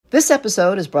This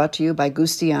episode is brought to you by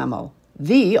Gustiamo,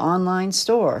 the online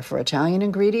store for Italian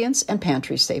ingredients and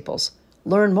pantry staples.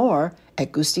 Learn more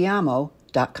at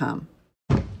gustiamo.com.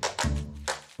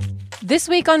 This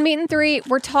week on Meat and Three,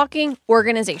 we're talking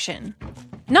organization.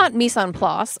 Not mise en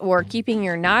place or keeping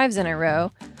your knives in a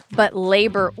row, but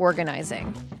labor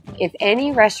organizing. If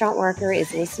any restaurant worker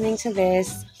is listening to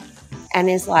this and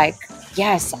is like,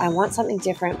 yes, I want something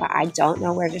different, but I don't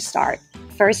know where to start.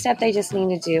 First step they just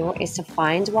need to do is to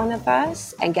find one of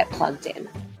us and get plugged in.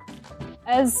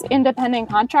 As independent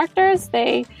contractors,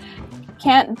 they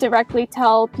can't directly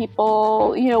tell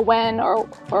people, when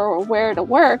or where to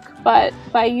work, but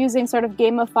by using sort of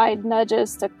gamified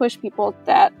nudges to push people,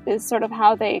 that is sort of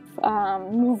how they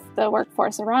move the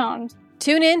workforce around.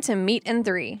 Tune in to Meat and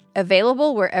Three,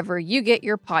 available wherever you get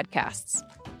your podcasts.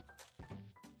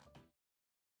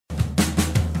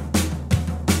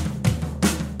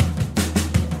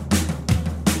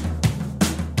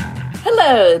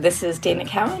 Hello, this is Dana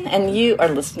Cowan, and you are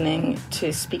listening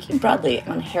to Speaking Broadly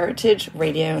on Heritage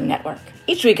Radio Network.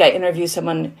 Each week I interview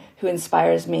someone who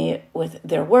inspires me with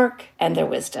their work and their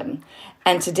wisdom.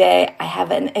 And today I have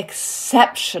an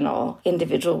exceptional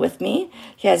individual with me,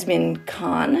 Yasmin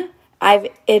Khan. I've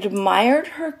admired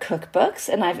her cookbooks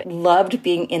and I've loved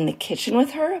being in the kitchen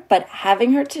with her, but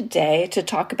having her today to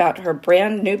talk about her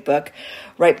brand new book,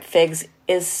 Ripe Figs,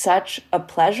 is such a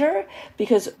pleasure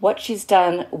because what she's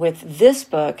done with this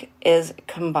book is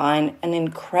combine an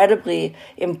incredibly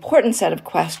important set of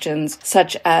questions,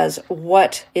 such as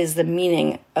what is the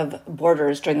meaning of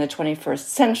borders during the 21st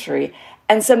century,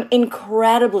 and some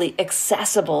incredibly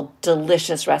accessible,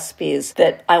 delicious recipes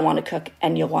that I want to cook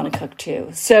and you'll want to cook too.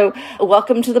 So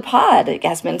welcome to the pod,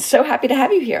 Yasmin. So happy to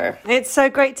have you here. It's so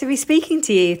great to be speaking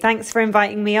to you. Thanks for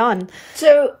inviting me on.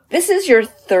 So this is your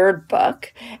third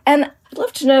book, and I'd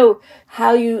love to know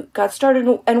how you got started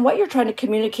and what you're trying to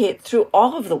communicate through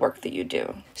all of the work that you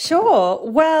do. Sure.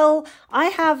 Well, I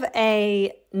have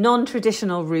a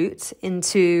non-traditional route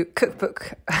into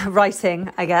cookbook writing,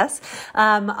 I guess.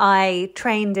 I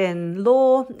trained in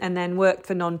law and then worked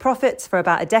for non-profits for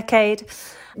about a decade,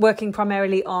 working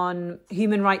primarily on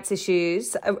human rights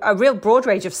issues, a real broad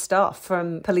range of stuff,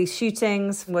 from police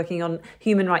shootings, working on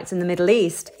human rights in the Middle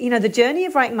East. The journey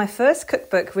of writing my first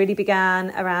cookbook really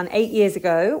began around 8 years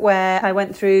ago, where I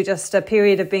went through just a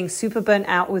period of being super burnt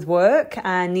out with work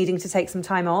and needing to take some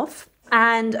time off.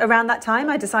 And around that time,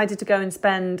 I decided to go and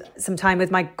spend some time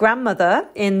with my grandmother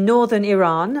in northern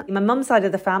Iran. My mum's side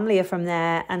of the family are from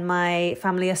there, and my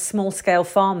family are small-scale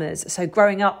farmers. So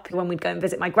growing up, when we'd go and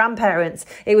visit my grandparents,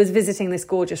 it was visiting this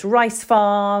gorgeous rice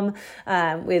farm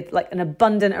with like an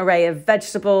abundant array of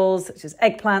vegetables, such as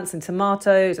eggplants and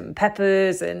tomatoes and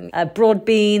peppers and broad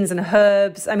beans and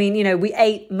herbs. I mean, we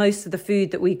ate most of the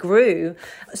food that we grew.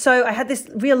 So I had this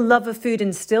real love of food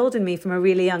instilled in me from a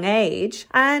really young age.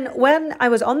 And when I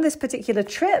was on this particular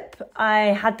trip, I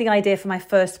had the idea for my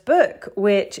first book,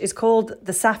 which is called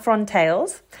The Saffron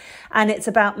Tales. And it's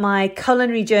about my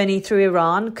culinary journey through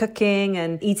Iran, cooking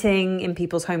and eating in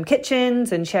people's home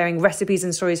kitchens and sharing recipes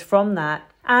and stories from that.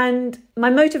 And my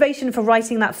motivation for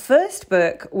writing that first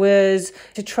book was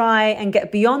to try and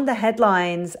get beyond the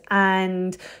headlines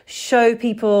and show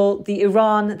people the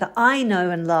Iran that I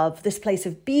know and love, this place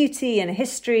of beauty and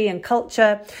history and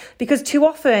culture, because too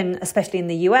often, especially in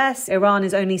the US, Iran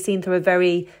is only seen through a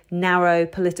very narrow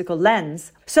political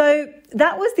lens. So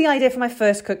that was the idea for my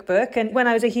first cookbook. And when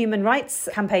I was a human rights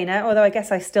campaigner, although I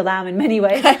guess I still am in many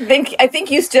ways. I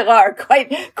think you still are, quite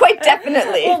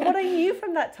definitely. Well, what I knew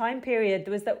from that time period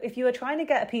was that if you were trying to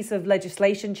get a piece of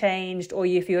legislation changed, or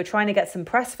if you were trying to get some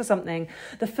press for something,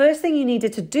 the first thing you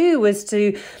needed to do was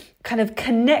to kind of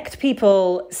connect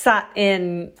people sat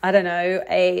in,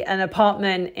 an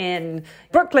apartment in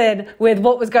Brooklyn with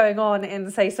what was going on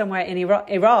in, say, somewhere in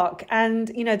Iraq. And,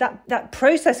 that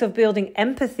process of building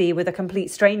empathy with a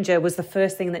complete stranger was the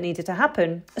first thing that needed to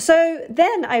happen. So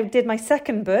then I did my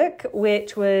second book,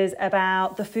 which was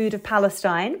about the food of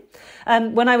Palestine.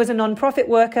 When I was a non-profit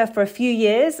worker for a few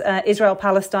years,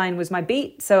 Israel-Palestine was my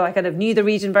beat. So I kind of knew the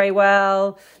region very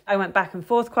well. I went back and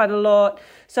forth quite a lot.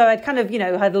 So I'd kind of,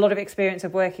 had a lot of experience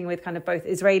of working with kind of both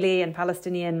Israeli and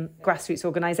Palestinian grassroots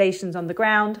organizations on the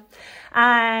ground.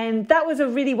 And that was a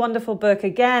really wonderful book,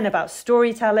 again, about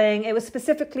storytelling. It was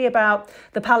specifically about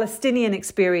the Palestinian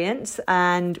experience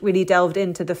and really delved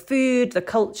into the food, the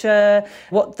culture,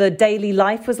 what the daily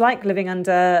life was like living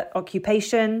under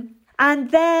occupation.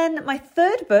 And then my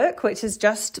third book, which has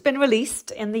just been released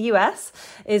in the US,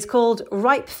 is called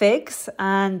Ripe Figs.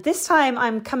 And this time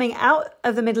I'm coming out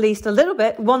of the Middle East a little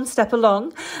bit, one step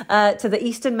along, to the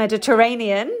Eastern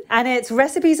Mediterranean. And it's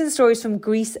recipes and stories from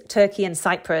Greece, Turkey, and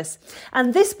Cyprus.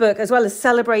 And this book, as well as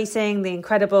celebrating the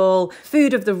incredible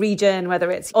food of the region,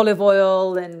 whether it's olive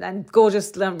oil and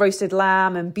gorgeous roasted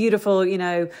lamb and beautiful,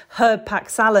 herb-packed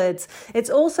salads,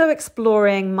 it's also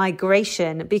exploring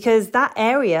migration, because that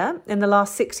area in the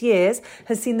last 6 years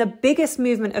has seen the biggest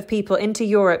movement of people into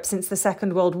Europe since the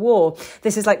Second World War.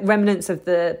 This is like remnants of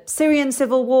the Syrian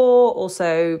civil war,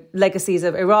 also legacies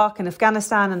of Iraq and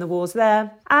Afghanistan and the wars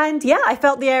there. And yeah, I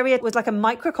felt the area was like a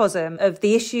microcosm of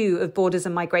the issue of borders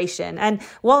and migration. And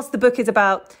whilst the book is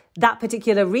about that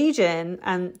particular region,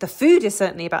 and the food is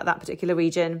certainly about that particular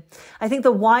region, I think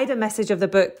the wider message of the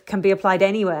book can be applied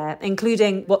anywhere,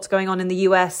 including what's going on in the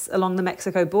US along the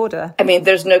Mexico border. I mean,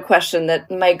 there's no question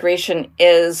that migration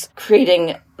is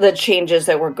creating the changes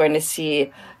that we're going to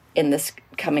see in this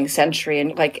coming century.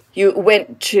 And like, you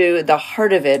went to the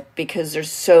heart of it because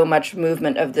there's so much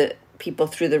movement of the people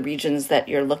through the regions that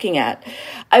you're looking at.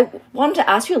 I wanted to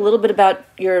ask you a little bit about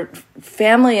your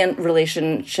family and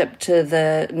relationship to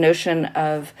the notion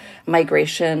of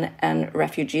migration and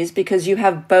refugees, because you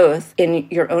have both in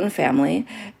your own family,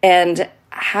 and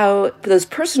how those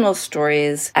personal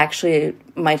stories actually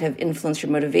might have influenced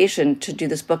your motivation to do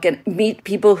this book and meet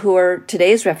people who are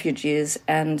today's refugees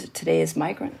and today's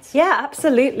migrants. Yeah,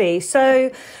 absolutely.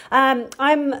 So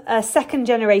I'm a second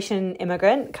generation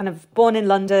immigrant, kind of born in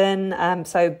London,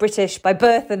 so British by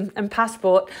birth and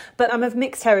passport, but I'm of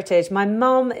mixed heritage. My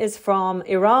mom is from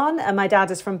Iran and my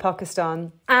dad is from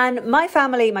Pakistan. And my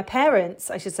family, my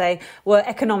parents, I should say, were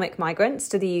economic migrants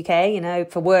to the UK,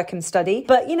 for work and study.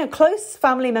 But, close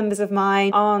family members of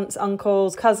mine, aunts,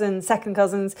 uncles, cousins, second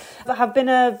cousins, have been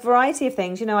a variety of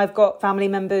things. I've got family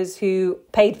members who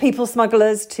paid people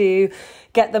smugglers to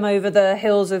get them over the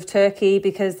hills of Turkey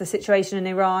because the situation in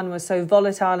Iran was so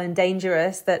volatile and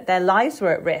dangerous that their lives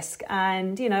were at risk.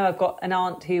 And, I've got an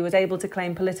aunt who was able to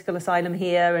claim political asylum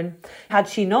here. And had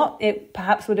she not, it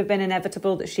perhaps would have been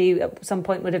inevitable that she at some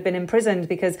point would have been imprisoned,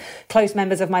 because close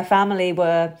members of my family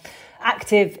were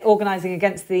active organising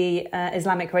against the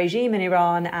Islamic regime in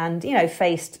Iran and,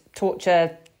 faced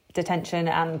torture, detention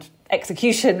and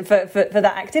execution for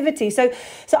that activity. So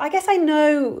I guess I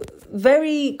know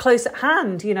very close at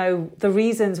hand, the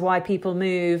reasons why people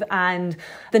move and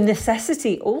the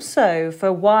necessity also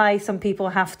for why some people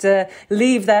have to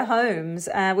leave their homes,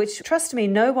 which, trust me,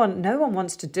 no one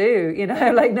wants to do,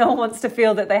 no one wants to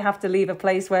feel that they have to leave a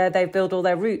place where they've built all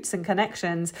their roots and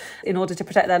connections in order to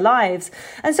protect their lives.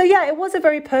 And so, yeah, it was a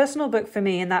very personal book for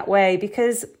me in that way,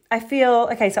 because I feel,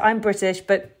 okay, so I'm British,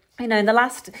 but, in the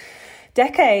last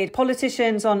decade,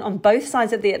 politicians on both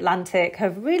sides of the Atlantic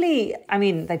have really,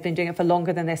 they've been doing it for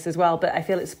longer than this as well, but I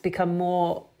feel it's become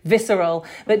more visceral,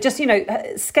 but just,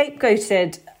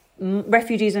 scapegoated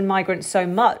refugees and migrants so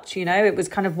much. It was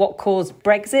kind of what caused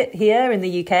Brexit here in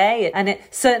the UK, and it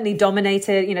certainly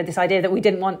dominated, this idea that we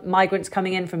didn't want migrants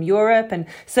coming in from Europe, and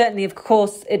certainly, of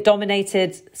course, it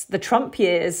dominated the Trump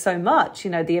years so much,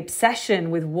 the obsession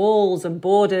with walls and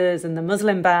borders and the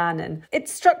Muslim ban. And it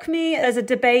struck me as a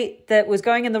debate that was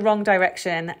going in the wrong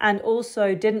direction and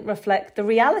also didn't reflect the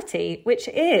reality, which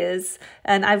is,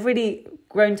 and I've really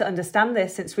grown to understand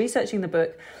this since researching the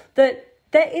book, that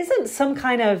there isn't some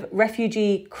kind of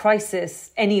refugee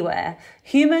crisis anywhere.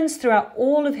 Humans throughout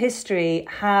all of history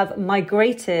have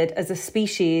migrated as a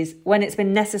species when it's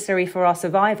been necessary for our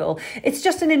survival. It's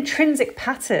just an intrinsic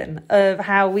pattern of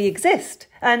how we exist.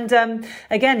 And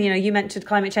again, you mentioned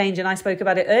climate change and I spoke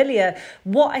about it earlier.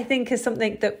 What I think is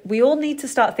something that we all need to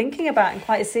start thinking about in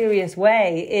quite a serious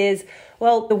way is,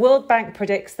 well, the World Bank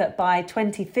predicts that by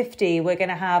 2050, we're going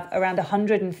to have around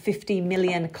 150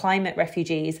 million climate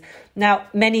refugees. Now,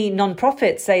 many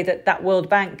nonprofits say that World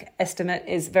Bank estimate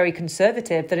is very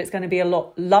conservative, that it's going to be a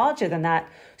lot larger than that.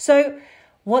 So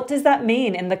what does that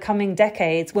mean in the coming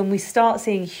decades when we start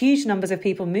seeing huge numbers of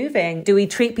people moving? Do we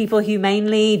treat people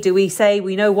humanely? Do we say,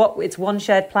 we know what, it's one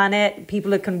shared planet,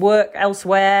 people can work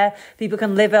elsewhere, people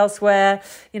can live elsewhere?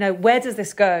 Where does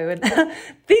this go? And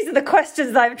these are the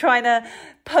questions that I'm trying to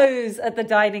pose at the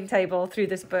dining table through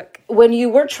this book. When you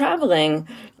were traveling,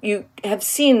 you have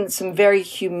seen some very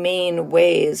humane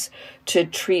ways to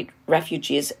treat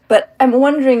refugees. But I'm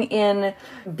wondering, in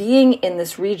being in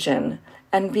this region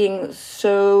and being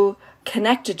so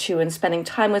connected to and spending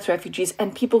time with refugees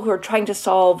and people who are trying to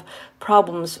solve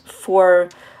problems for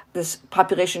this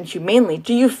population humanely.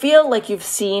 Do you feel like you've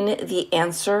seen the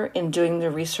answer in doing the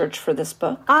research for this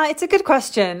book? It's a good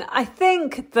question. I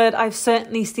think that I've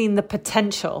certainly seen the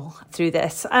potential through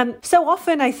this. So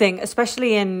often, I think,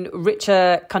 especially in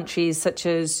richer countries such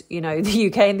as,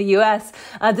 the UK and the US,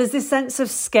 there's this sense of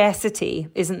scarcity,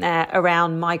 isn't there,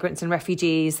 around migrants and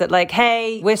refugees that like,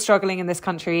 hey, we're struggling in this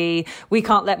country. We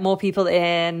can't let more people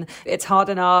in. It's hard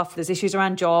enough. There's issues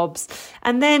around jobs.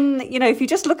 And then, if you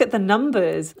just look at the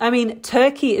numbers, I mean,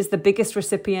 Turkey is the biggest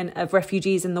recipient of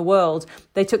refugees in the world.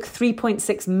 They took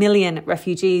 3.6 million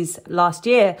refugees last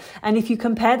year. And if you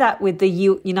compare that with the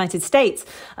United States,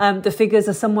 the figures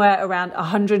are somewhere around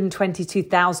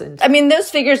 122,000. I mean, those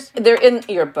figures, they're in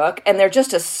your book and they're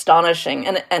just astonishing.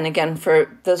 And again,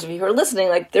 for those of you who are listening,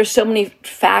 like there's so many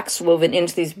facts woven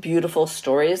into these beautiful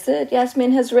stories that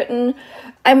Yasmin has written.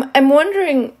 I'm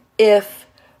wondering if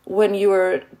when you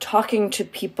were talking to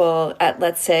people at,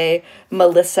 let's say,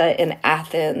 Melissa in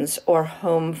Athens or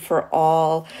Home for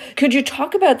All, could you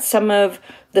talk about some of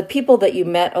the people that you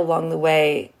met along the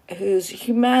way whose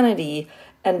humanity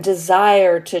and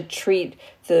desire to treat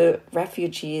the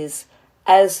refugees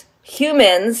as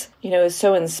humans, is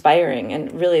so inspiring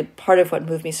and really part of what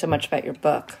moved me so much about your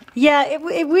book? Yeah,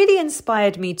 it really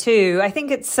inspired me too. I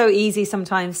think it's so easy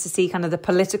sometimes to see kind of the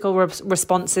political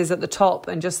responses at the top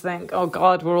and just think, oh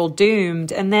God, we're all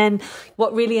doomed. And then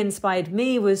what really inspired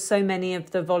me was so many of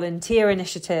the volunteer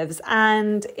initiatives.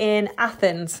 And in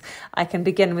Athens, I can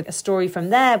begin with a story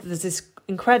from there. There's this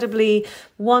incredibly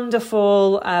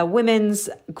wonderful women's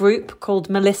group called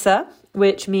Melissa,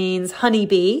 which means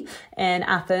honeybee in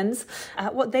Athens.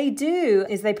 What they do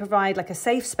is they provide like a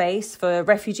safe space for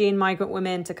refugee and migrant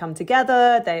women to come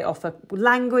together. They offer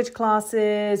language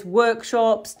classes,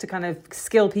 workshops to kind of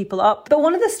skill people up. But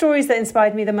one of the stories that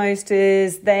inspired me the most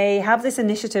is they have this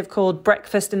initiative called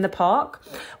Breakfast in the Park,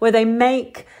 where they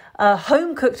make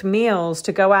home-cooked meals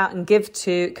to go out and give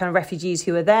to kind of refugees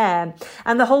who are there.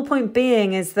 And the whole point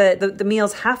being is that the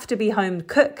meals have to be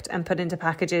home-cooked and put into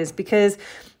packages, because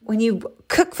when you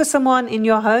cook for someone in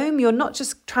your home, you're not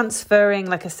just transferring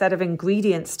like a set of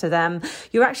ingredients to them.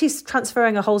 You're actually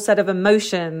transferring a whole set of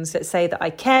emotions that say that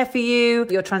I care for you.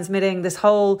 You're transmitting this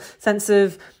whole sense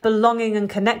of belonging and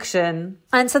connection.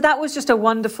 And so that was just a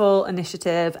wonderful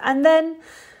initiative. And then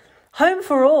Home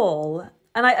for All.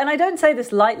 And I don't say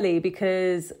this lightly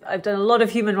because I've done a lot of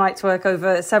human rights work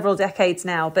over several decades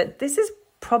now, but this is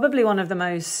probably one of the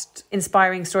most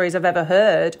inspiring stories I've ever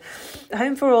heard.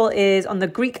 Home for All is on the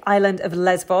Greek island of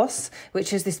Lesbos,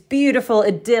 which is this beautiful,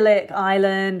 idyllic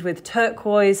island with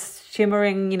turquoise,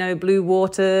 shimmering, blue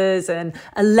waters and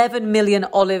 11 million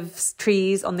olive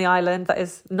trees on the island. That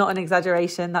is not an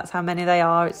exaggeration. That's how many they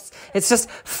are. It's just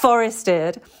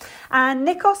forested. And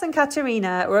Nikos and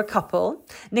Katerina were a couple.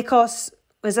 Nikos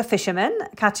was a fisherman.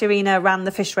 Katerina ran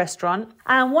the fish restaurant.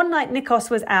 And one night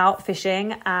Nikos was out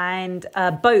fishing and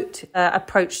a boat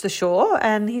approached the shore,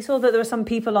 and he saw that there were some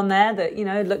people on there that,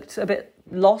 looked a bit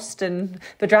lost and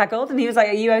bedraggled. And he was like,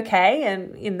 are you okay?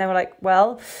 And they were like,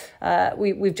 well,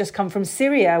 we've just come from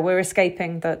Syria. We're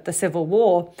escaping the civil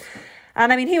war.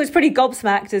 And I mean, he was pretty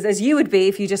gobsmacked, as you would be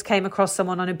if you just came across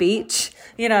someone on a beach,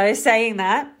 saying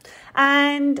that.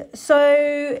 And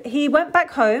so he went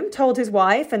back home, told his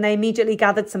wife, and they immediately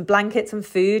gathered some blankets and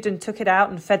food and took it out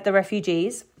and fed the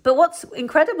refugees. But what's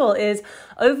incredible is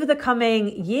over the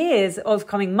coming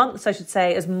months, I should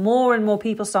say, as more and more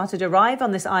people started to arrive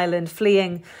on this island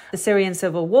fleeing the Syrian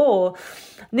civil war,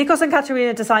 Nikos and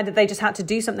Katerina decided they just had to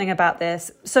do something about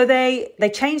this. So they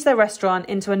changed their restaurant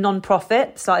into a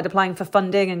non-profit, started applying for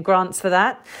funding and grants for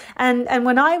that. And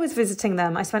when I was visiting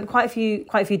them, I spent quite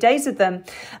a few days with them.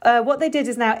 What they did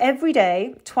is now every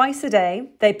day, twice a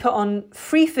day, they put on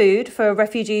free food for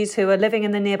refugees who are living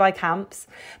in the nearby camps.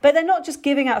 But they're not just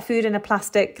giving out food in a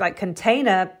plastic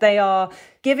container. They are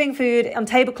giving food on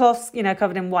tablecloths,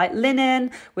 covered in white linen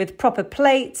with proper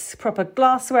plates, proper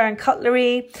glassware and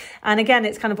cutlery. And again,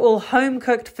 it's kind of all home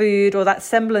cooked food, or that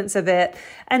semblance of it.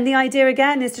 And the idea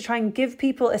again is to try and give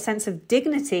people a sense of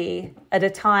dignity at a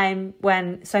time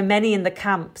when so many in the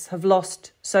camps have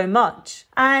lost so much.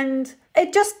 And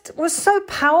it just was so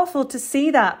powerful to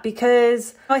see that,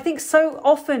 because I think so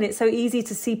often it's so easy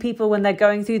to see people when they're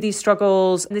going through these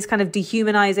struggles in this kind of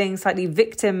dehumanizing, slightly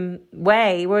victim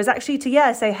way, whereas actually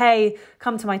to say, hey,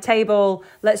 come to my table,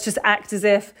 let's just act as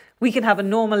if we can have a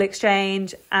normal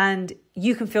exchange and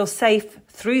you can feel safe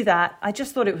through that. I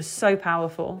just thought it was so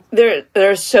powerful. There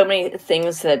are so many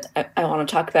things that I want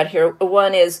to talk about here.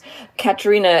 One is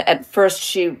Katerina, at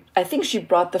first, I think she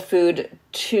brought the food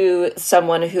to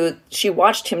someone who she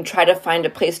watched him try to find a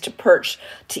place to perch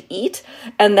to eat.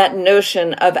 And that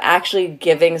notion of actually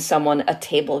giving someone a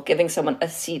table, giving someone a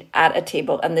seat at a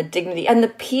table, and the dignity and the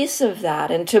peace of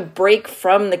that, and to break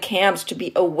from the camps, to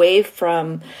be away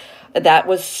from that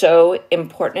was so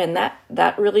important. And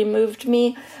that really moved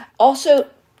me. Also,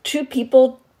 two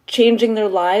people changing their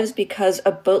lives because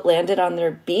a boat landed on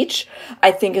their beach,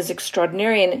 I think is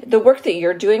extraordinary. And the work that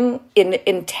you're doing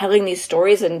in telling these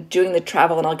stories and doing the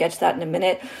travel, and I'll get to that in a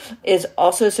minute, is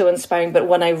also so inspiring. But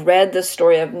when I read the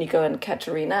story of Nico and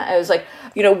Katerina, I was like,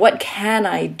 what can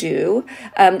I do?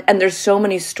 And there's so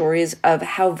many stories of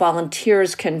how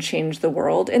volunteers can change the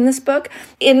world in this book.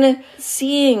 In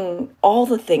seeing all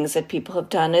the things that people have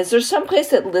done, is there some place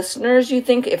that listeners, you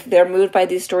think, if they're moved by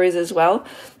these stories as well,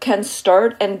 can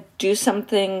start and do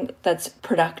something that's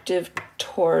productive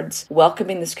towards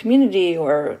welcoming this community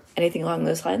or anything along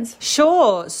those lines?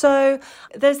 Sure. So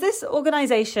there's this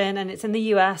organization, and it's in the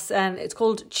US, and it's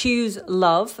called Choose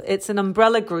Love. It's an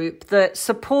umbrella group that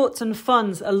supports and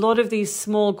funds a lot of these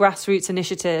small grassroots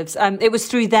initiatives. It was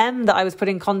through them that I was put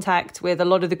in contact with a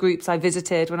lot of the groups I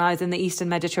visited when I was in the Eastern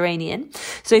Mediterranean.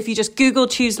 So if you just Google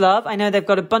Choose Love, I know they've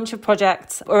got a bunch of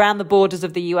projects around the borders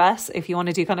of the US if you want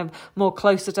to do kind of more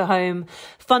closer to home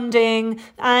funding.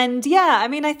 And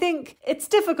I think it's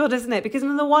difficult, isn't it? Because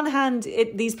on the one hand,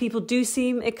 these people do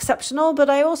seem exceptional, but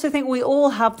I also think we all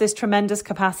have this tremendous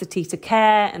capacity to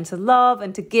care and to love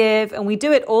and to give. And we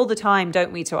do it all the time,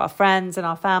 don't we, to our friends and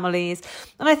our families.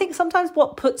 And I think sometimes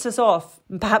what puts us off,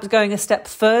 perhaps going a step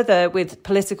further with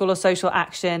political or social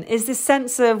action, is this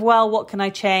sense of, well, what can I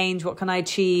change? What can I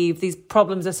achieve? These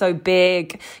problems are so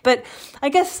big. But I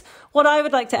guess what I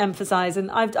would like to emphasize, and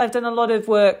I've done a lot of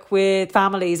work with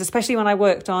families, especially when I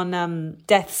worked on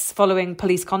deaths following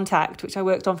police contact, which I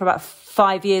worked on for about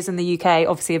 5 years in the UK,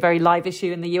 obviously a very live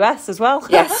issue in the US as well.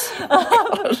 Yes.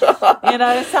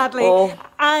 Sadly. Oh.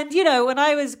 And, when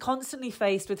I was constantly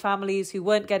faced with families who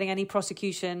weren't getting any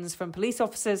prosecutions from police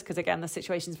officers, because again, the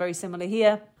situation is very similar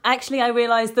here, actually, I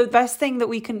realized the best thing that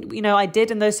we can, I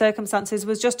did in those circumstances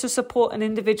was just to support an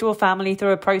individual family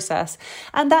through a process.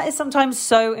 And that is sometimes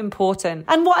so important.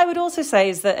 And what I would also say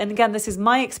is that, and again, this is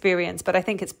my experience, but I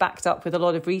think it's backed up with a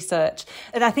lot of research.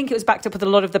 And I think it was backed up with a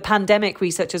lot of the pandemic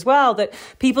research as well, that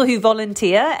people who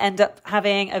volunteer end up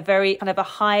having a very kind of a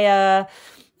higher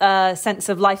sense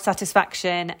of life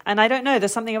satisfaction. And I don't know,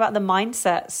 there's something about the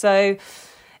mindset. So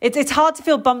it's hard to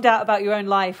feel bummed out about your own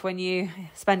life when you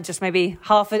spend just maybe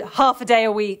half a day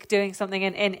a week doing something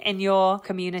in your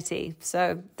community.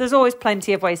 So there's always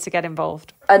plenty of ways to get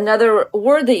involved. Another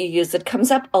word that you use that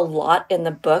comes up a lot in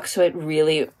the book, so it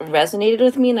really resonated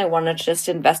with me, and I want to just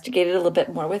investigate it a little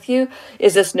bit more with you,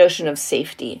 is this notion of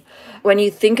safety. When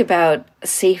you think about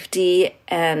safety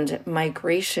and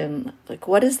migration,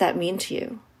 what does that mean to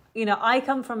you? I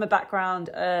come from a background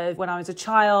of when I was a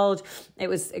child, it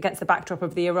was against the backdrop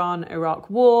of the Iran-Iraq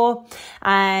war.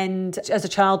 And as a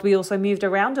child, we also moved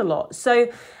around a lot. So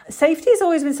safety has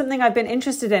always been something I've been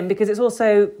interested in because it's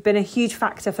also been a huge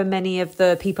factor for many of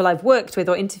the people I've worked with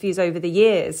or interviews over the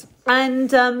years.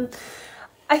 And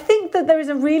I think that there is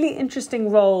a really interesting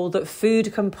role that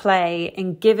food can play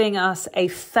in giving us a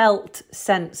felt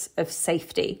sense of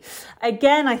safety.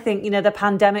 Again, I think, the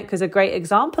pandemic is a great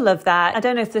example of that. I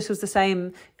don't know if this was the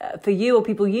same for you or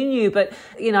people you knew, but,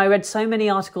 I read so many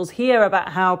articles here about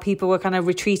how people were kind of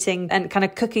retreating and kind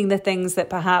of cooking the things that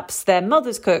perhaps their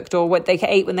mothers cooked or what they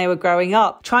ate when they were growing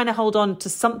up, trying to hold on to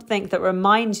something that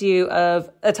reminds you of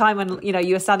a time when,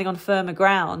 you were standing on firmer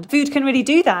ground. Food can really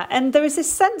do that. And there is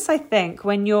this sense, I think,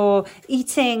 when you're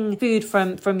eating food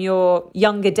from your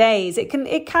younger days, it can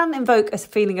invoke a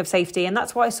feeling of safety. And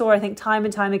that's what I saw, I think, time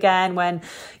and time again when,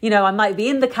 I might be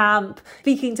in the camp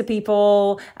speaking to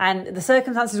people and the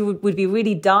circumstances would be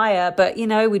really dire, but,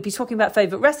 we'd be talking about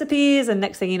favorite recipes and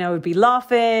next thing you know, we'd be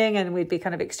laughing and we'd be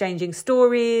kind of exchanging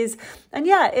stories. And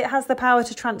it has the power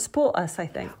to transport us, I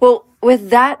think. Well, with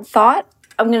that thought,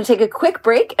 I'm going to take a quick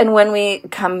break, and when we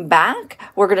come back,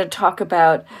 we're going to talk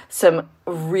about some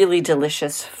really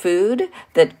delicious food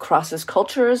that crosses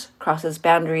cultures, crosses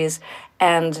boundaries,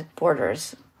 and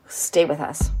borders. Stay with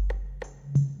us.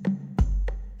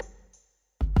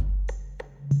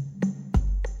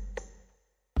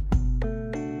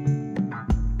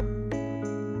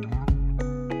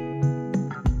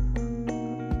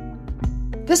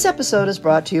 This episode is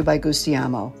brought to you by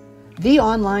Gustiamo, the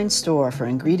online store for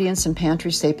ingredients and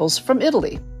pantry staples from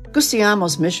Italy.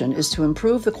 Gustiamo's mission is to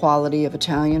improve the quality of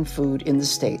Italian food in the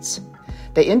States.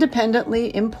 They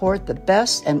independently import the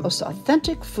best and most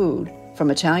authentic food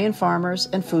from Italian farmers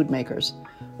and food makers,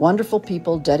 wonderful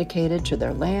people dedicated to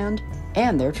their land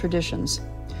and their traditions.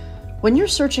 When you're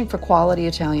searching for quality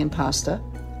Italian pasta,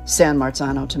 San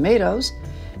Marzano tomatoes,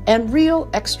 and real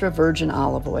extra virgin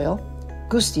olive oil,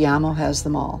 Gustiamo has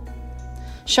them all.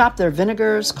 Shop their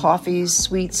vinegars, coffees,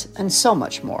 sweets, and so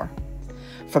much more.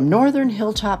 From northern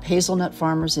hilltop hazelnut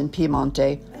farmers in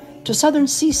Piemonte to southern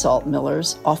sea salt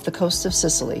millers off the coast of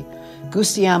Sicily,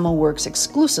 Gustiamo works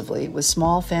exclusively with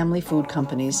small family food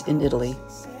companies in Italy.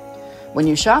 When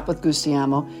you shop with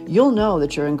Gustiamo, you'll know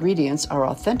that your ingredients are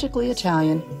authentically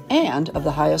Italian and of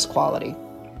the highest quality.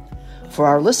 For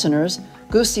our listeners,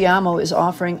 Gustiamo is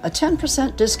offering a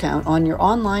 10% discount on your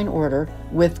online order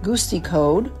with Gusti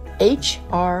code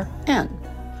HRN.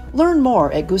 Learn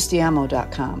more at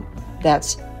gustiamo.com.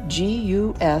 That's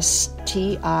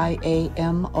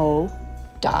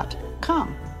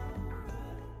GUSTIAMO.com.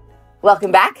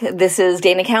 Welcome back. This is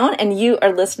Dana Cowan, and you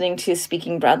are listening to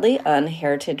Speaking Broadly on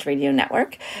Heritage Radio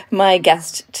Network. My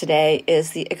guest today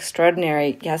is the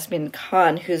extraordinary Yasmin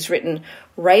Khan, who's written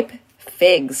Ripe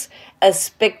Figs, a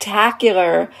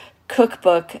spectacular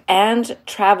cookbook and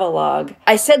travelogue.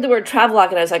 I said the word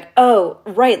travelogue and I was like, oh,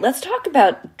 right, let's talk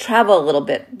about travel a little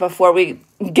bit before we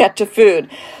get to food.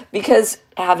 Because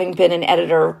having been an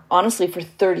editor, honestly, for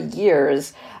 30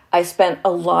 years, I spent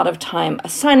a lot of time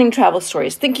assigning travel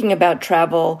stories, thinking about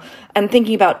travel and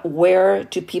thinking about where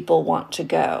do people want to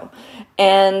go.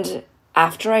 And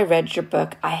after I read your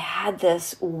book, I had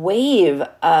this wave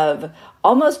of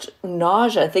almost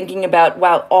nausea thinking about,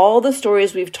 wow, all the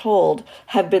stories we've told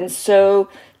have been so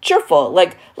cheerful.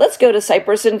 Like, let's go to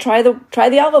Cyprus and try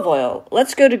the olive oil.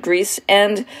 Let's go to Greece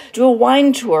and do a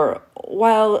wine tour.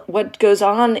 While what goes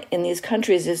on in these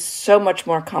countries is so much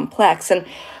more complex. And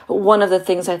one of the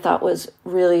things I thought was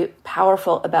really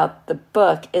powerful about the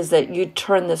book is that you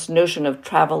turn this notion of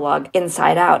travelogue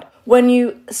inside out. When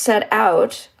you set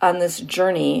out on this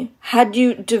journey, had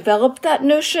you developed that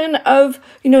notion of,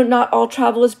 not all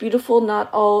travel is beautiful,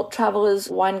 not all travel is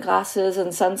wine glasses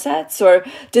and sunsets? Or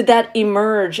did that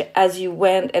emerge as you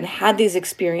went and had these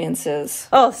experiences?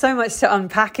 Oh, so much to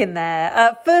unpack in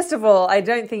there. First of all, I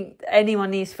don't think anyone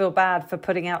needs to feel bad for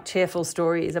putting out cheerful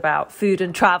stories about food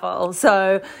and travel.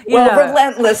 So,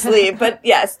 relentlessly, but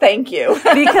yes, thank you.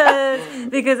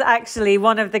 because actually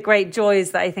one of the great joys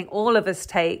that I think all of us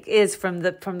take is from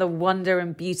the wonder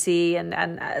and beauty and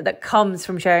that comes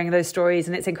from sharing those stories.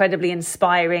 And it's incredibly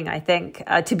inspiring, I think,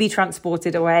 to be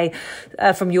transported away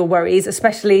from your worries,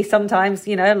 especially sometimes,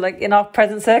 like in our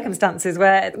present circumstances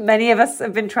where many of us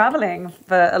have been traveling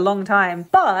for a long time.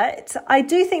 But I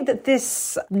do think that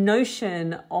this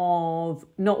notion of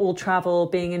not all travel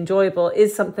being enjoyable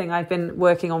is something I've been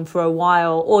working on for a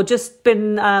while, or just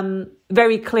been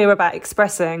very clear about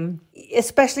expressing,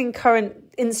 especially in current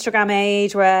Instagram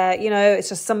age where, it's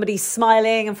just somebody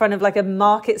smiling in front of like a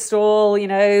market stall,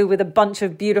 with a bunch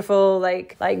of beautiful,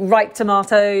 like ripe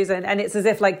tomatoes. And it's as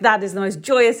if like that is the most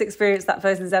joyous experience that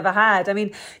person's ever had. I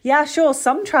mean, yeah, sure,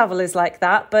 some travel is like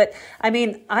that. But I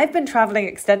mean, I've been traveling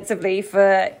extensively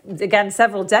for, again,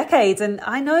 several decades. And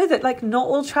I know that like not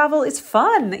all travel is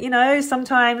fun.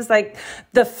 Sometimes like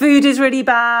the food is really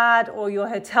bad, or your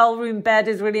hotel room bed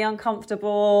is really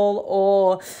uncomfortable,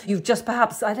 or you've just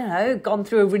perhaps, I don't know, gone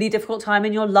through a really difficult time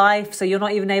in your life, so you're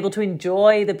not even able to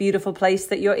enjoy the beautiful place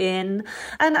that you're in.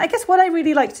 And I guess what I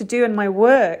really like to do in my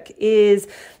work is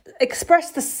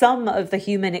express the sum of the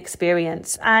human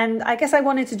experience. And I guess I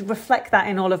wanted to reflect that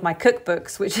in all of my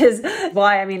cookbooks, which is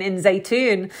why, in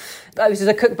Zaytoun, which is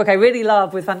a cookbook I really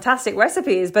love with fantastic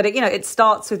recipes, but it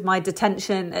starts with my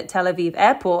detention at Tel Aviv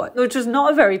airport, which was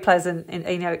not a very pleasant,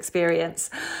 experience.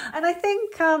 And I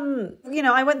think,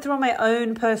 I went through on my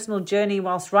own personal journey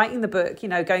whilst writing the book,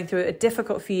 going through a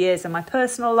difficult few years in my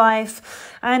personal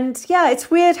life. And yeah, it's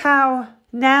weird how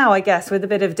now, I guess, with a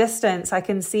bit of distance, I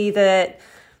can see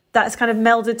that's kind of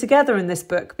melded together in this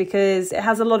book because it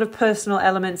has a lot of personal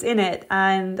elements in it.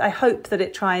 And I hope that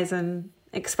it tries and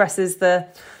expresses the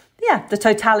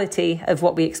totality of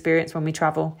what we experience when we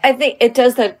travel. I think it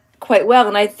does that quite well.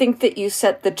 And I think that you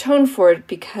set the tone for it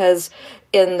because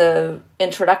in the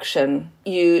introduction,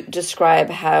 you describe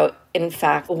how, in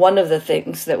fact, one of the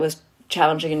things that was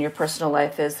challenging in your personal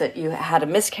life is that you had a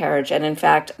miscarriage. And in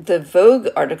fact, the Vogue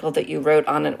article that you wrote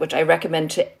on it, which I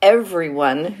recommend to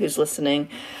everyone who's listening,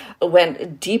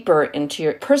 went deeper into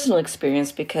your personal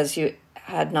experience because you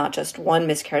had not just one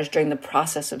miscarriage during the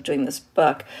process of doing this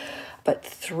book, but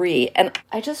 3. And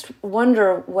I just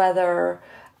wonder whether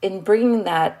in bringing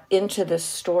that into the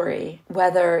story,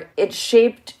 whether it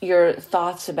shaped your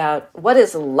thoughts about what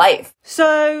is life.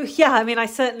 So, yeah, I mean, I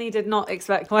certainly did not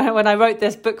expect when I wrote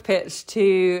this book pitch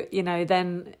to,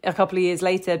 then a couple of years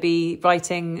later be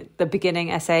writing the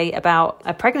beginning essay about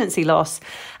a pregnancy loss.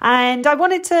 And I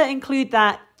wanted to include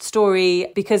that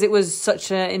story because it was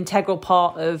such an integral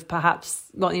part of perhaps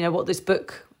what this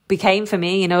book became for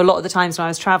me. A lot of the times when I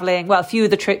was traveling, a few of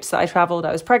the trips that I traveled,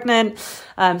 I was pregnant.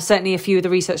 Certainly a few of the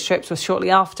research trips were shortly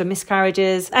after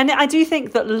miscarriages. And I do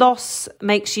think that loss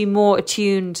makes you more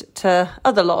attuned to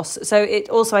other loss. So it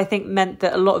also, I think, meant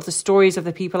that a lot of the stories of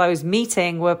the people I was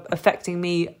meeting were affecting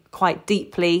me quite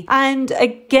deeply. And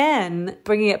again,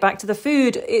 bringing it back to the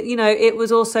food, it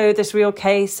was also this real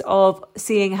case of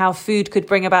seeing how food could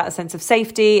bring about a sense of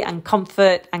safety and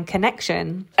comfort and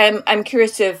connection. I'm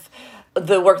curious if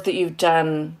the work that you've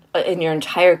done in your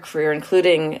entire career,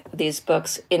 including these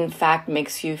books, in fact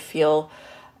makes you feel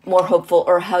more hopeful,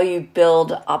 or how you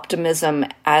build optimism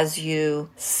as you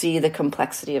see the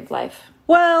complexity of life.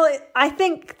 Well, I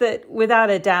think that without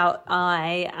a doubt,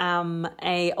 I am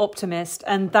an optimist,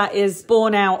 and that is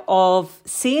born out of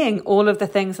seeing all of the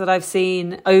things that I've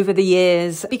seen over the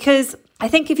years. Because I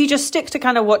think if you just stick to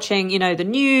kind of watching, the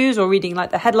news or reading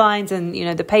like the headlines and,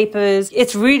 the papers,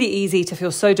 it's really easy to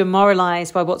feel so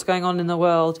demoralized by what's going on in the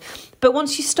world. But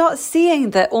once you start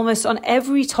seeing that almost on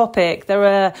every topic, there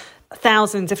are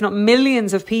thousands, if not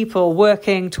millions of people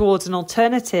working towards an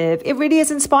alternative, it really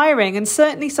is inspiring, and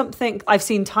certainly something I've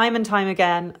seen time and time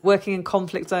again working in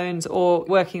conflict zones or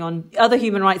working on other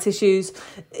human rights issues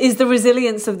is the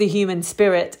resilience of the human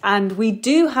spirit. And we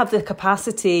do have the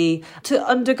capacity to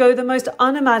undergo the most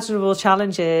unimaginable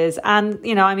challenges. And,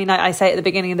 I say it at the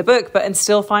beginning of the book, and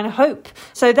still find hope.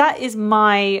 So that is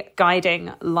my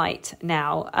guiding light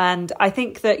now. And I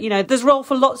think that, there's role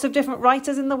for lots of different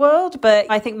writers in the world, but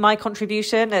I think my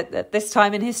contribution at this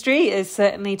time in history is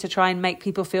certainly to try and make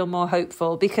people feel more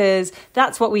hopeful, because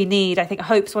that's what we need. I think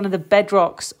hope's one of the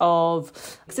bedrocks of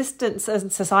existence as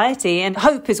a society, and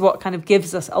hope is what kind of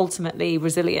gives us ultimately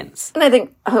resilience. And I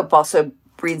think hope also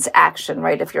breeds action,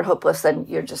 right? If you're hopeless, then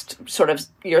you're just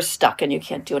you're stuck and you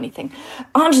can't do anything.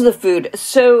 On to the food.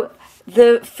 So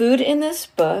the food in this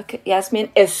book,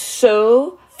 Yasmin, is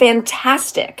so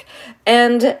fantastic.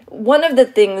 And one of the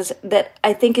things that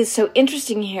I think is so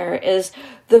interesting here is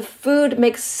the food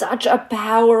makes such a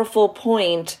powerful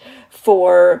point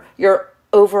for your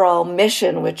overall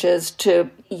mission, which is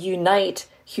to unite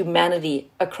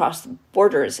humanity across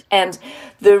borders. And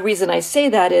the reason I say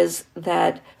that is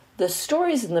that the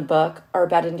stories in the book are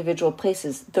about individual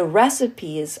places. The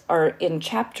recipes are in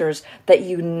chapters that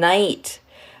unite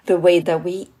the way that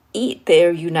we eat. They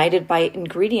are united by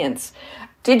ingredients.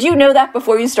 Did you know that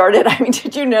before you started? I mean,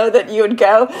 did you know that you would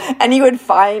go and you would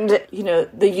find,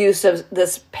 the use of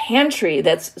this pantry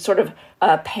that's sort of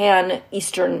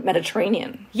pan-Eastern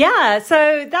Mediterranean? Yeah,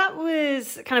 so that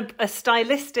was kind of a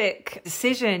stylistic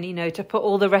decision, to put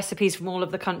all the recipes from all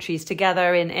of the countries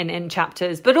together in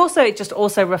chapters. But also it just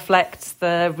also reflects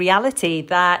the reality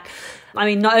that,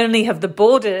 not only have the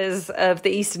borders of the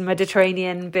Eastern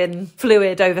Mediterranean been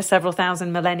fluid over several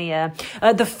thousand millennia,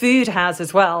 the food has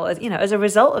as well, as a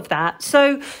result of that.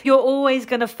 So you're always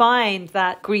going to find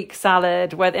that Greek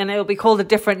salad, and it'll be called a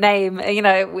different name,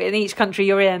 in each country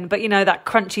you're in, but, that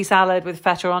crunchy salad with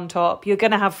feta on top. You're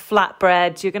going to have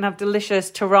flatbreads. You're going to have delicious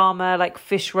tarama, like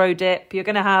fish roe dip. You're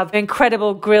going to have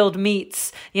incredible grilled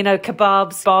meats,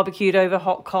 kebabs barbecued over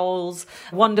hot coals,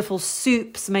 wonderful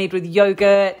soups made with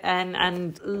yogurt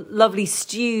and lovely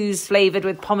stews flavored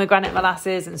with pomegranate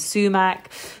molasses and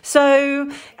sumac.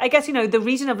 So I guess, the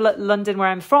region of London where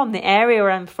I'm from, the area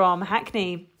where I'm from,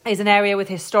 Hackney, is an area with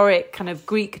historic kind of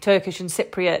Greek, Turkish and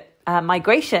Cypriot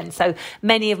migration. So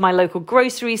many of my local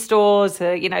grocery stores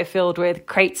are, filled with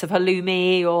crates of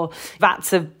halloumi or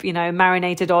vats of,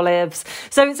 marinated olives.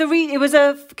 So it was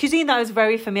a cuisine that I was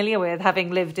very familiar with,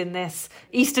 having lived in this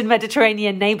Eastern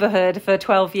Mediterranean neighborhood for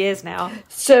 12 years now.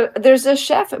 So there's a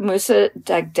chef, Moussa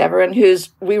Dagdevaran,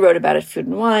 we wrote about at Food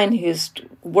and Wine, who's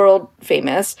world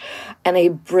famous and a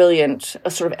brilliant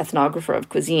sort of ethnographer of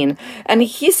cuisine. And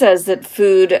he says that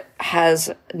food has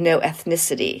no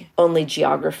ethnicity, only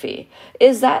geography.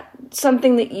 Is that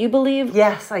something that you believe?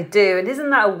 Yes, I do. And isn't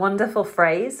that a wonderful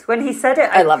phrase? When he said it,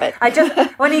 I love it.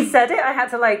 When he said it, I had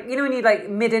to when you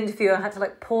mid-interview, I had to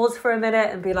pause for a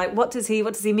minute and be like, what does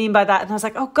he mean by that? And I was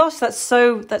like, oh gosh, that's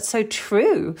so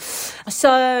true.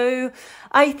 So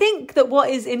I think that what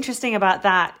is interesting about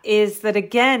that is that,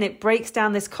 again, it breaks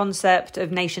down this concept of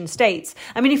nation states.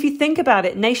 I mean, if you think about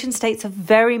it, nation states are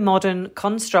very modern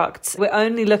constructs. We're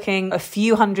only looking a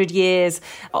few hundred years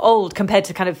old compared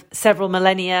to kind of several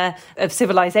millennia of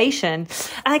civilization.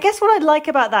 And I guess what I like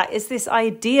about that is this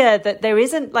idea that there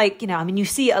isn't like, I mean, you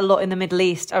see it a lot in the Middle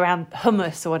East around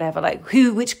hummus or whatever, like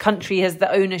which country has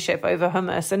the ownership over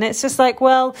hummus? And it's just like,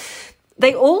 well,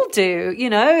 they all do,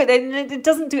 it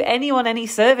doesn't do anyone any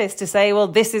service to say, well,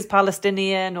 this is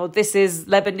Palestinian or this is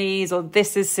Lebanese or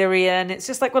this is Syrian. It's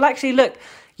just like, well, actually, look,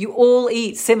 you all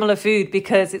eat similar food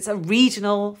because it's a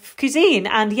regional cuisine.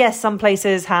 And yes, some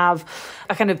places have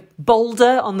a kind of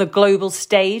boulder on the global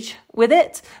stage with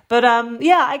it. But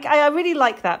I really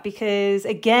like that because,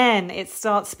 again, it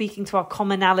starts speaking to our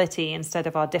commonality instead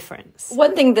of our difference.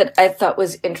 One thing that I thought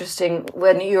was interesting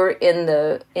when you're in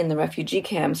the refugee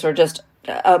camps or just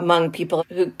among people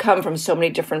who come from so many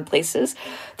different places,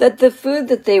 that the food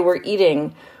that they were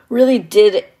eating really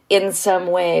did in some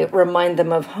way remind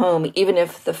them of home, even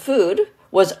if the food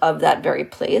was of that very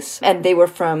place and they were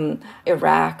from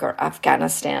Iraq or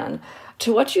Afghanistan.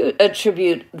 To what you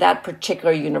attribute that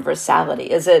particular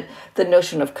universality? Is it the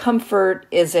notion of comfort?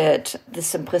 Is it the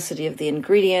simplicity of the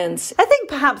ingredients? I think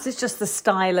perhaps it's just the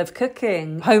style of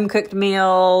cooking. Home-cooked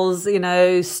meals,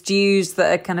 stews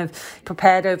that are kind of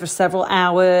prepared over several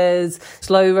hours,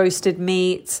 slow-roasted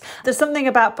meats. There's something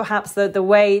about perhaps the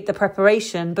way, the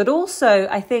preparation, but also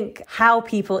I think how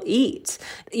people eat.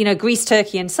 Greece,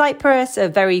 Turkey and Cyprus are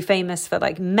very famous for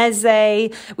like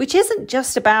meze, which isn't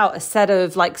just about a set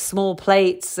of like small plates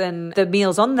and the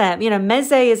meals on there.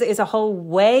 Meze is a whole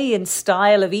way and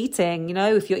style of eating.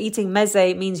 If you're eating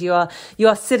meze, it means you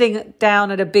are sitting down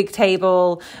at a big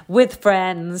table with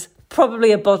friends,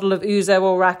 probably a bottle of ouzo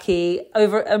or raki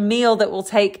over a meal that will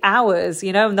take hours,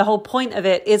 and the whole point of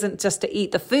it isn't just to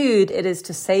eat the food, it is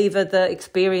to savor the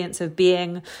experience of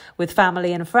being with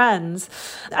family and friends.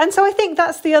 And so I think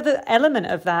that's the other element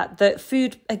of that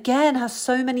food, again, has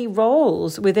so many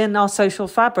roles within our social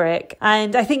fabric.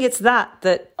 And I think it's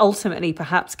that ultimately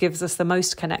perhaps gives us the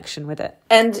most connection with it.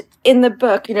 And in the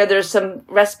book, there's some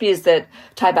recipes that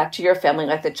tie back to your family,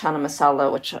 like the chana masala,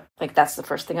 which that's the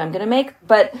first thing I'm going to make.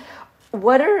 But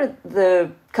what are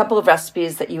the couple of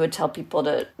recipes that you would tell people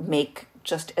to make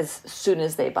just as soon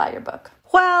as they buy your book?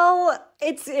 Well,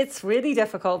 it's really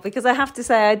difficult because I have to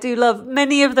say I do love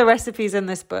many of the recipes in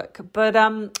this book. But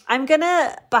I'm going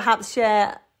to perhaps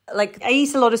share, I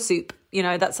eat a lot of soup.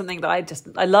 That's something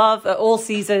that I love at all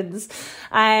seasons.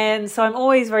 And so I'm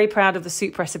always very proud of the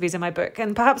soup recipes in my book.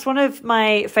 And perhaps one of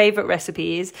my favorite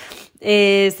recipes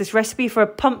is this recipe for a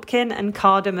pumpkin and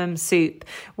cardamom soup,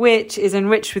 which is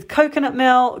enriched with coconut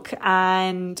milk.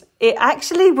 And it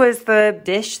actually was the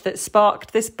dish that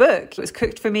sparked this book. It was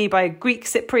cooked for me by a Greek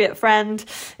Cypriot friend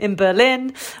in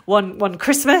Berlin one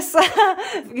Christmas,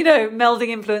 melding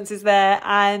influences there.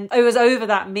 And it was over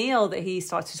that meal that he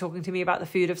started talking to me about the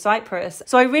food of Cyprus.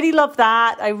 So I really love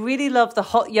that. I really love the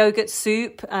hot yogurt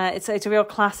soup. It's a real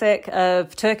classic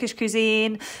of Turkish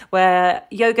cuisine where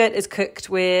yogurt is cooked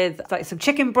with some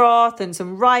chicken broth and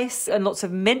some rice and lots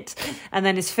of mint, and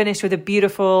then is finished with a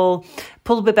beautiful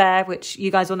pul biber, which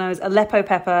you guys all know is Aleppo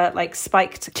pepper,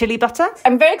 spiked chili butter.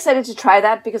 I'm very excited to try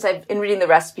that because in reading the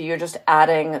recipe, you're just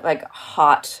adding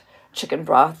hot chicken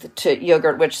broth to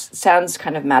yogurt, which sounds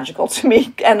kind of magical to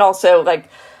me. And also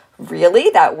really,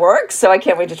 that works? So I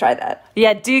can't wait to try that.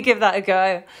 Yeah, do give that a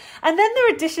go. And then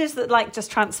there are dishes that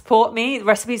just transport me,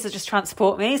 recipes that just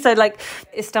transport me. So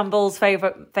Istanbul's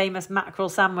famous mackerel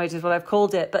sandwich is what I've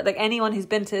called it. But anyone who's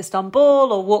been to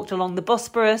Istanbul or walked along the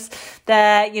Bosporus,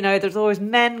 there's always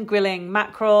men grilling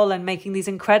mackerel and making these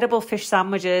incredible fish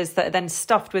sandwiches that are then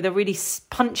stuffed with a really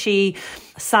punchy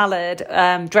salad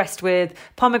dressed with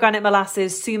pomegranate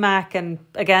molasses, sumac, and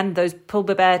again, those pul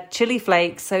biber chili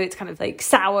flakes. So it's kind of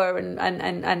sour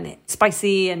and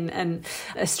spicy and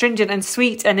astringent and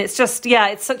sweet. And it's just,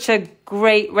 it's such a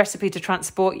great recipe to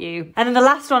transport you. And then the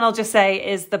last one I'll just say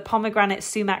is the pomegranate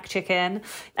sumac chicken.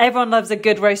 Everyone loves a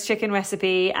good roast chicken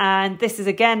recipe. And this is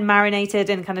again marinated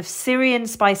in kind of Syrian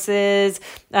spices,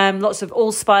 lots of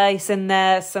allspice in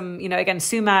there, some, again,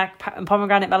 sumac and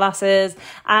pomegranate molasses.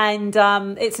 And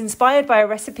it's inspired by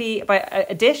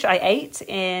a dish I ate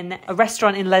in a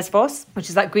restaurant in Lesbos, which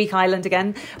is that Greek island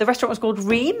again. The restaurant was called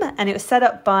Reem, and it was set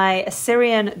up by a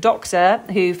Syrian doctor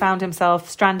who found himself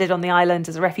stranded on the island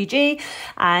as a refugee.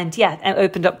 And yeah, it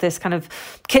opened up this kind of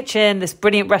kitchen, this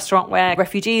brilliant restaurant where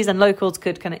refugees and locals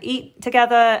could kind of eat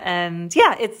together. And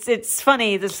yeah, it's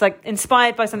funny. It's like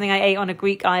inspired by something I ate on a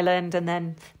Greek island and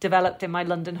then developed in my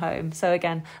London home. So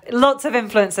again, lots of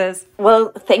influences.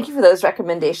 Well, thank you for those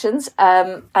recommendations.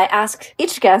 I ask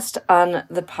each guest on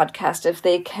the podcast if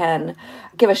they can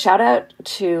give a shout out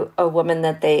to a woman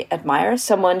that they admire,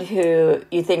 someone who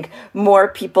you think more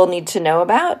people need to know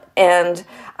about. And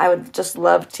I would just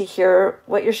love to hear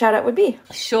what your shout out would be.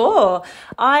 Sure.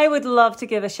 I would love to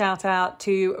give a shout out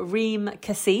to Reem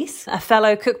Kassis, a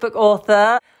fellow cookbook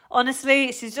author.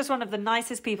 Honestly, she's just one of the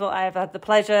nicest people I have had the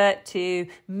pleasure to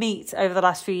meet over the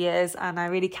last few years, and I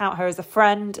really count her as a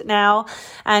friend now.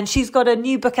 And she's got a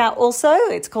new book out also.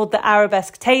 It's called The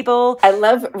Arabesque Table. I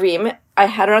love Reem. I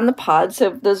had her on the pod, so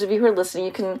those of you who are listening,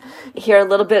 you can hear a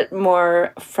little bit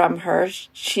more from her.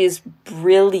 She's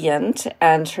brilliant,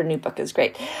 and her new book is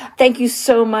great. Thank you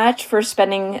so much for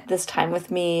spending this time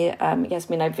with me,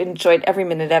 Yasmin. I've enjoyed every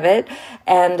minute of it.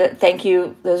 And thank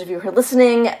you, those of you who are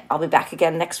listening. I'll be back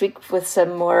again next week with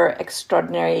some more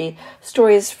extraordinary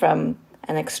stories from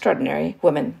an extraordinary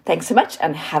woman. Thanks so much,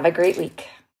 and have a great week.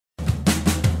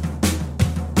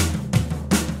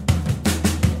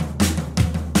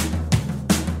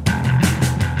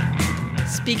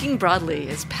 Speaking Broadly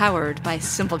is powered by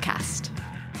Simplecast.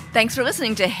 Thanks for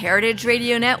listening to Heritage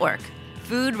Radio Network,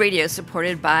 food radio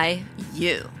supported by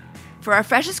you. For our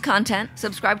freshest content,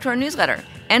 subscribe to our newsletter.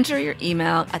 Enter your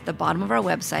email at the bottom of our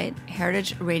website,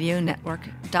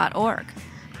 heritageradionetwork.org.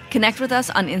 Connect with us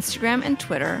on Instagram and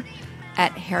Twitter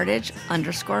at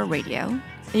heritage_radio. And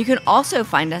you can also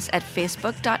find us at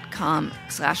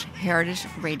facebook.com/Heritage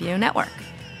Radio Network.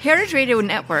 Heritage Radio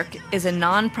Network is a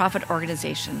non-profit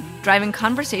organization driving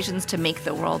conversations to make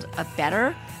the world a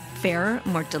better, fairer,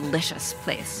 more delicious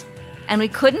place. And we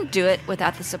couldn't do it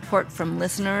without the support from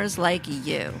listeners like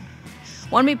you.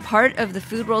 Want to be part of the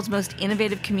food world's most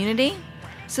innovative community?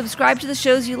 Subscribe to the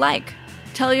shows you like,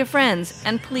 tell your friends,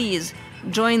 and please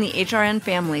join the HRN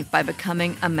family by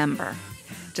becoming a member.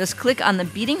 Just click on the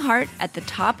beating heart at the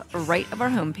top right of our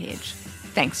homepage.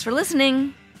 Thanks for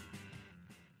listening.